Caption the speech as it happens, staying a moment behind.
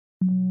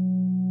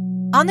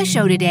On the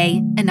show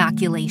today,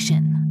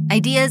 inoculation.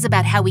 Ideas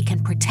about how we can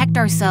protect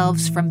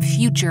ourselves from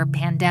future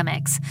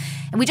pandemics.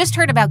 And we just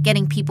heard about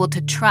getting people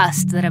to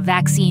trust that a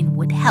vaccine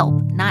would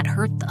help, not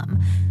hurt them.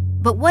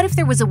 But what if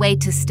there was a way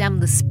to stem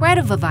the spread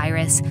of a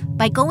virus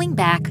by going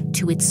back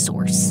to its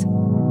source?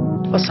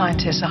 Well,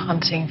 scientists are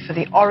hunting for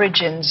the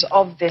origins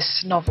of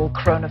this novel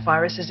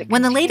coronavirus.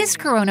 When the latest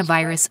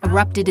coronavirus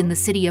erupted in the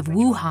city of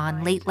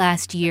Wuhan late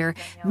last year,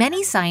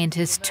 many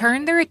scientists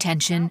turned their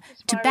attention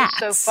to bats.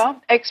 So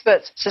far,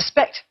 experts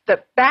suspect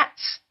that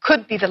bats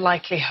could be the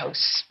likely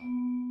hosts.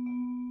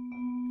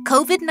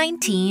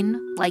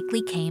 COVID-19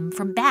 likely came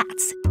from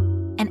bats.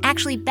 And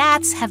actually,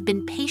 bats have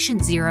been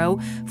patient zero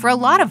for a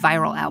lot of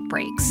viral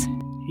outbreaks.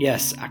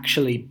 Yes,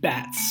 actually,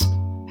 bats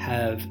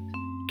have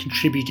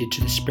contributed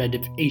to the spread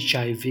of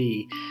HIV,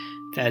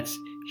 that's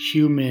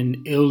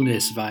human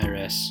illness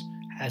virus,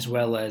 as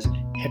well as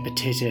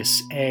hepatitis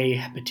A,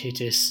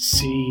 hepatitis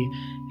C,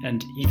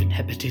 and even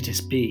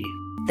hepatitis B.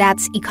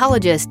 That's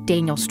ecologist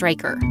Daniel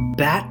Streicher.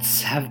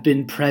 Bats have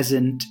been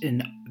present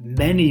in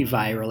many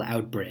viral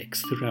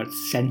outbreaks throughout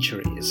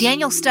centuries.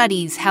 Daniel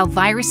studies how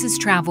viruses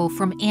travel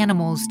from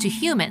animals to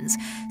humans,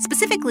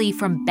 specifically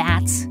from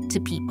bats to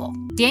people.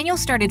 Daniel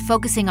started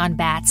focusing on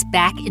bats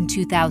back in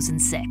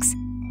 2006.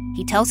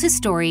 He tells his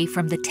story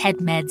from the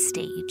TED-Med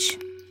stage.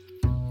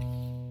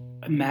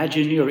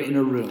 Imagine you're in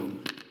a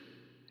room,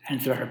 and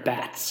there are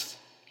bats.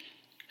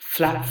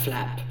 Flap,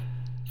 flap,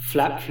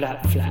 flap,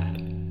 flap, flap.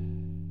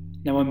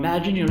 Now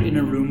imagine you're in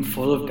a room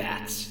full of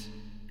bats,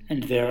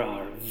 and there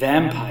are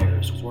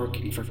vampires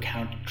working for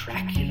Count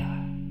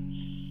Dracula.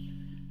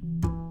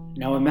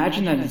 Now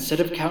imagine that instead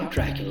of Count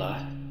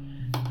Dracula,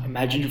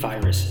 imagine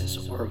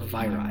viruses or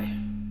viri.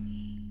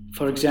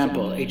 For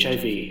example,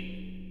 HIV,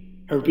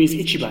 herpes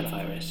Ichibot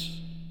virus,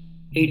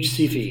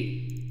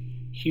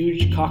 HCV,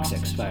 huge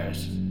coccyx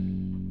virus,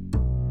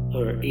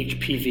 or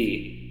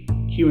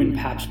HPV, human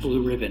Pabst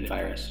Blue Ribbon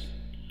virus.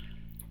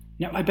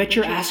 Now, I bet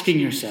you're asking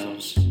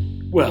yourselves,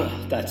 well,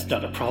 that's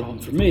not a problem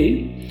for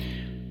me.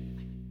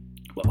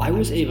 Well, I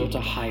was able to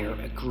hire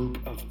a group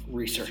of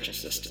research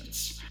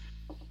assistants.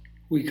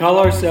 We call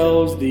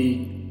ourselves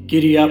the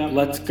Giddy Up,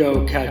 Let's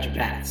Go Catch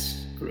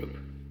Bats group,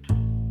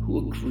 who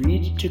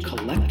agreed to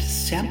collect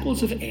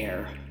samples of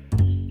air,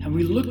 and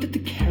we looked at the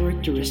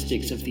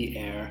characteristics of the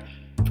air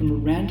from a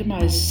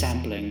randomized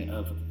sampling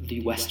of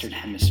the Western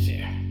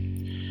Hemisphere.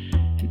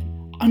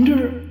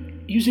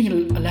 And using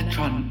an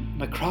electron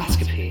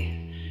microscopy,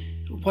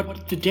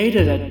 what the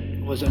data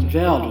that was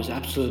unveiled was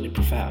absolutely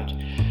profound.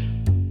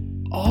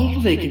 All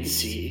they could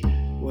see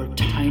were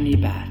tiny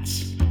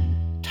bats,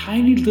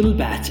 tiny little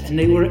bats, and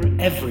they were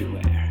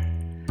everywhere.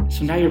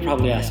 So now you're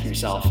probably asking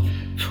yourself,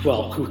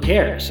 well, who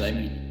cares? I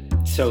mean,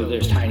 so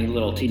there's tiny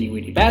little teeny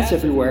weeny bats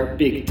everywhere,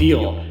 big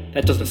deal.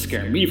 That doesn't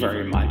scare me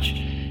very much.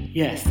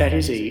 Yes, that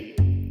is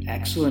an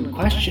excellent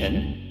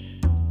question,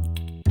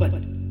 but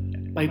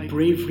my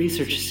brave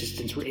research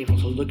assistants were able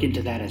to look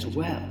into that as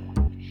well.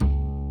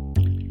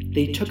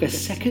 They took a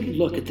second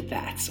look at the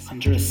bats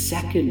under a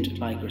second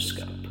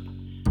microscope,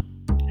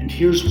 and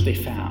here's what they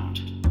found.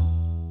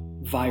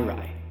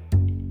 Viri.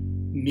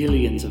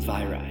 Millions of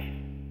viri.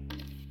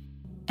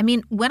 I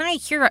mean, when I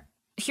hear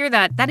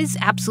that, that is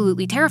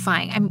absolutely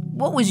terrifying. I mean,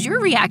 what was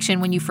your reaction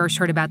when you first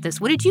heard about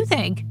this? What did you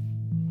think?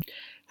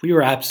 We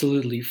were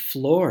absolutely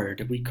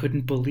floored. We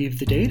couldn't believe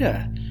the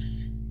data.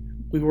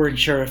 We weren't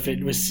sure if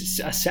it was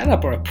a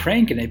setup or a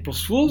prank, an April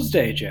Fool's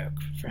Day joke,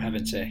 for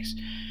heaven's sakes.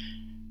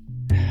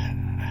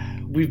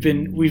 We've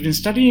been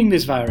studying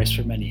this virus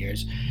for many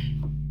years,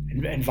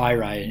 and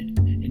viri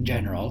in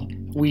general.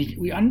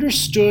 We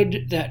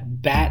understood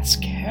that bats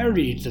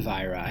carried the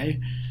viri,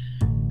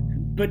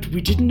 but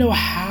we didn't know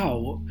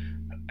how,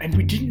 and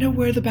we didn't know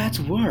where the bats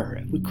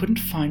were. We couldn't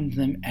find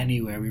them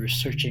anywhere. We were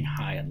searching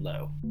high and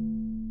low.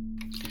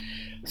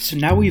 So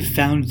now we've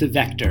found the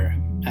vector,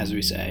 as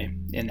we say,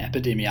 in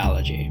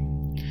epidemiology.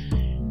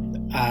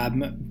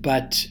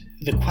 But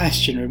the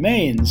question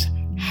remains,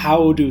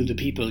 how do the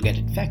people get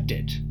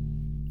infected?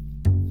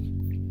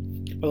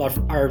 Well,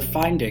 our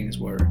findings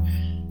were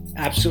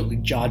absolutely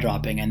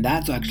jaw-dropping, and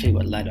that's actually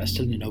what led us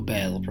to the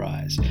Nobel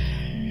Prize.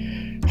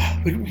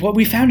 What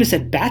we found is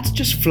that bats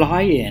just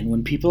fly in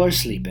when people are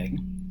sleeping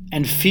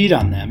and feed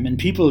on them, and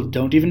people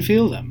don't even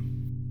feel them.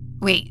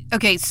 Wait,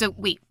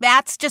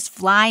 bats just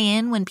fly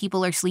in when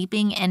people are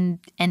sleeping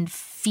and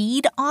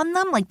feed on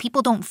them? Like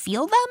people don't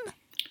feel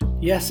them?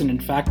 Yes, and in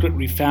fact what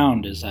we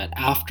found is that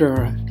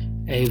after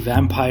a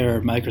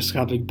vampire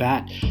microscopic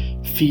bat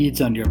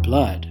feeds on your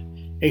blood,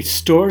 it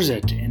stores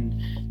it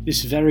in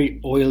this very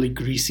oily,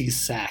 greasy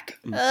sack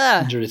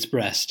under its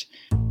breast.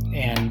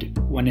 And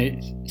when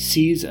it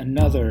sees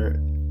another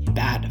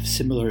bat of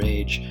similar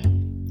age,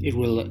 it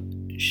will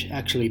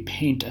actually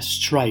paint a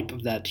stripe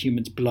of that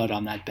human's blood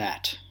on that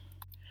bat.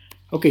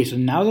 Okay, so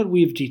now that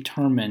we've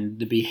determined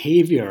the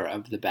behavior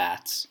of the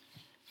bats,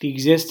 the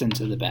existence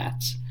of the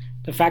bats,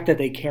 the fact that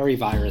they carry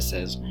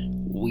viruses,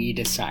 we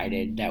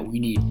decided that we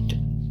need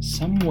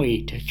some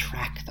way to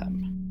track them.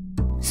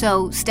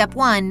 So, step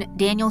one,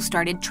 Daniel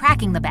started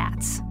tracking the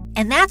bats.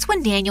 And that's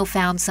when Daniel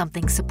found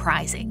something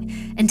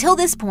surprising. Until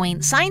this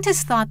point,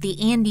 scientists thought the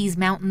Andes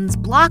Mountains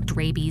blocked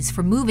rabies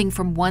from moving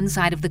from one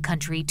side of the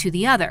country to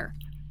the other.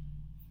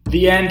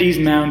 The Andes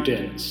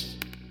Mountains,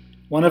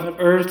 one of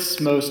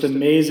Earth's most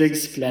amazing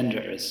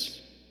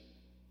splendors.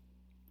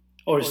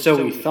 Or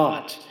so we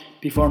thought,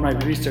 before my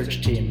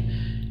research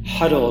team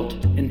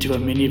huddled into a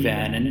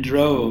minivan and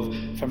drove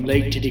from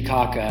Lake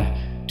Titicaca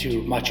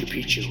to Machu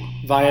Picchu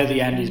via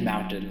the Andes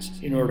Mountains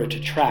in order to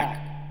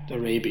track the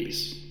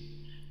rabies.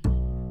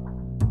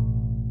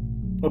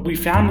 What we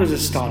found was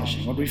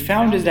astonishing. What we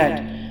found is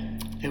that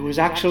there was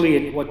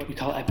actually what we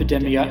call in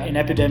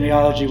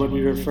epidemiology, what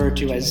we refer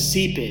to as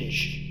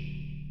seepage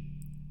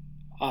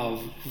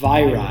of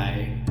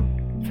viri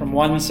from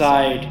one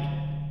side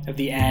of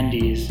the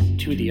Andes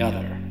to the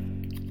other.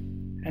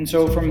 And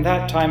so from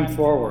that time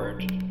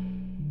forward,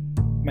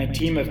 my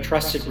team of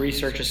trusted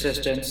research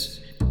assistants,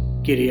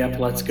 Giddy Up,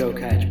 Let's Go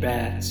Catch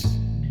Bats,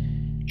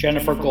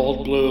 Jennifer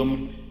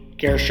Goldblum,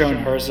 Gershon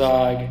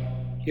Herzog,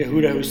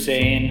 Yehuda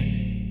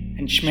Hussein,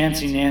 and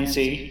Schmancy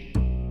Nancy.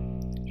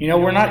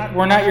 We're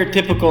not your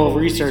typical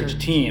research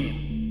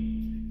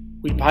team.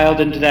 We piled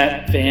into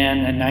that van,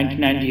 a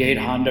 1998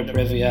 Honda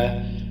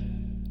Previa,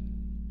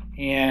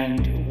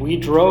 and we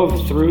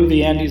drove through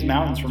the Andes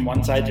Mountains from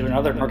one side to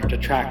another in order to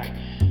track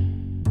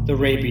the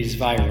rabies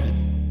virus.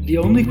 The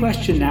only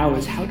question now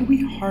is, how do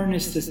we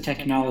harness this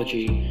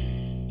technology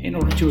in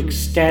order to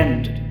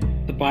extend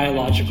the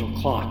biological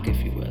clock,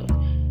 if you will,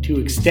 to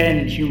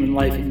extend human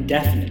life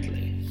indefinitely?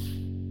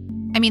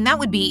 I mean, that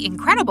would be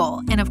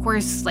incredible. And of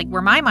course,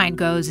 where my mind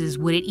goes is,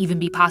 would it even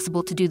be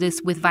possible to do this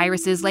with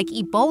viruses like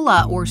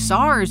Ebola or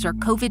SARS or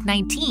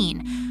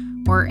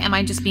COVID-19? Or am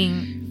I just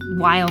being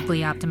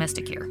wildly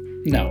optimistic here?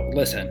 No,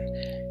 listen.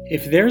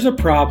 If there's a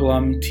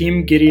problem,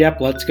 Team Giddy Up,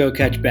 Let's Go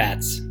Catch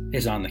Bats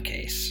is on the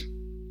case.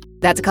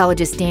 That's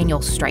ecologist Daniel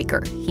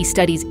Streicher. He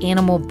studies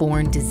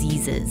animal-borne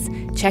diseases.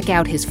 Check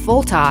out his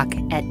full talk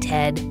at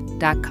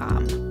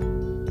TED.com.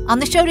 On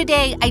the show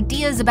today,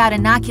 ideas about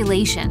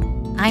inoculation.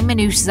 I'm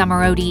Manoush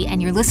Zomorodi,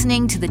 and you're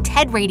listening to the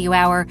TED Radio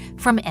Hour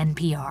from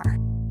NPR.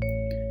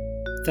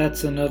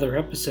 That's another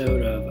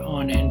episode of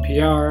On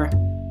NPR.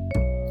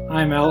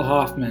 I'm Al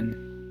Hoffman.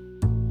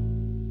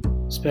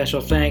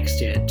 Special thanks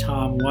to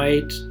Tom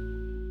White,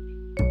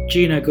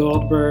 Gina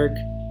Goldberg,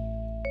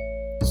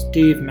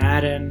 Steve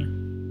Madden,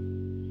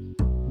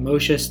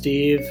 Moshe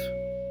Steve,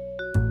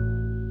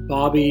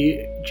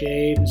 Bobby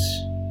James,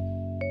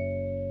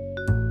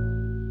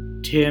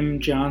 Tim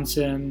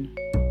Johnson,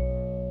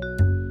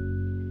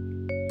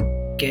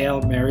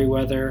 Gail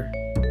Merriweather,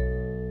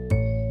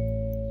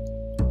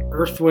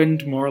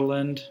 Earthwind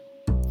Moreland,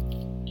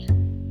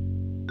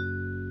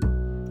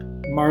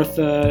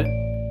 Martha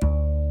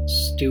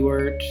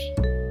Stewart,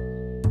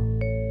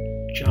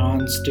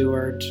 John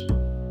Stewart,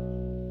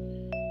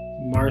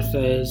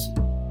 Martha's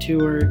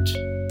Stewart,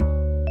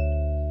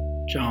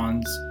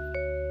 John's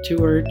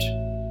Stewart,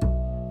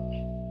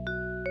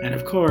 and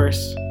of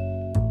course,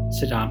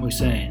 Saddam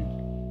Hussein.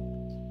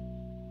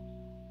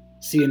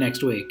 See you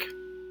next week.